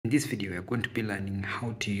this video, we are going to be learning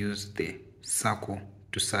how to use the circle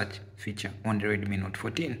to search feature on the Redmi Note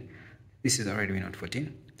 14. This is a Redmi Note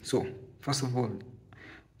 14. So, first of all,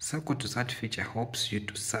 circle to search feature helps you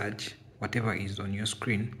to search whatever is on your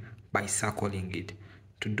screen by circling it.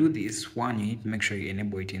 To do this, one, you need to make sure you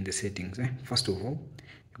enable it in the settings. First of all,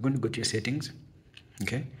 you're going to go to your settings.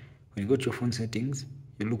 Okay, when you go to your phone settings,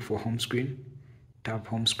 you look for home screen, tap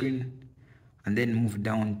home screen, and then move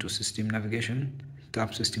down to system navigation.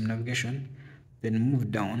 Tap system navigation, then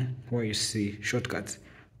move down where you see shortcuts.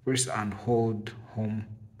 Press and hold home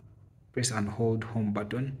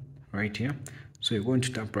button right here. So you're going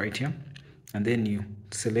to tap right here, and then you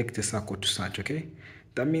select the circle to search. Okay,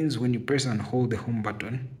 that means when you press and hold the home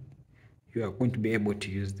button, you are going to be able to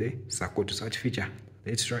use the circle to search feature.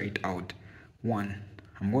 Let's try it out. One,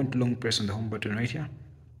 I'm going to long press on the home button right here,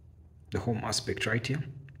 the home aspect right here.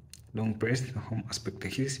 Long press the home aspect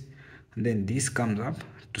like this, and then this comes up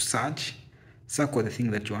to search. Circle the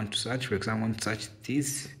thing that you want to search. For example, I want to search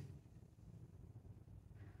this.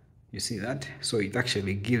 You see that? So it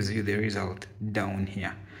actually gives you the result down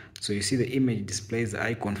here. So you see the image displays the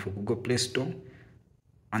icon for Google Play Store,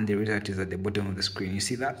 and the result is at the bottom of the screen. You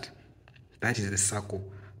see that? That is the circle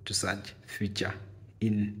to search feature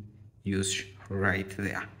in use right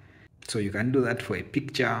there. So you can do that for a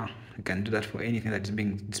picture. You can do that for anything that is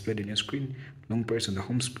being displayed on your screen. Long press on the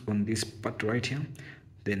home on this part right here,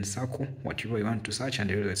 then circle whatever you want to search, and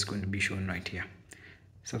the result is going to be shown right here.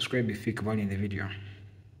 Subscribe if you find value in the video.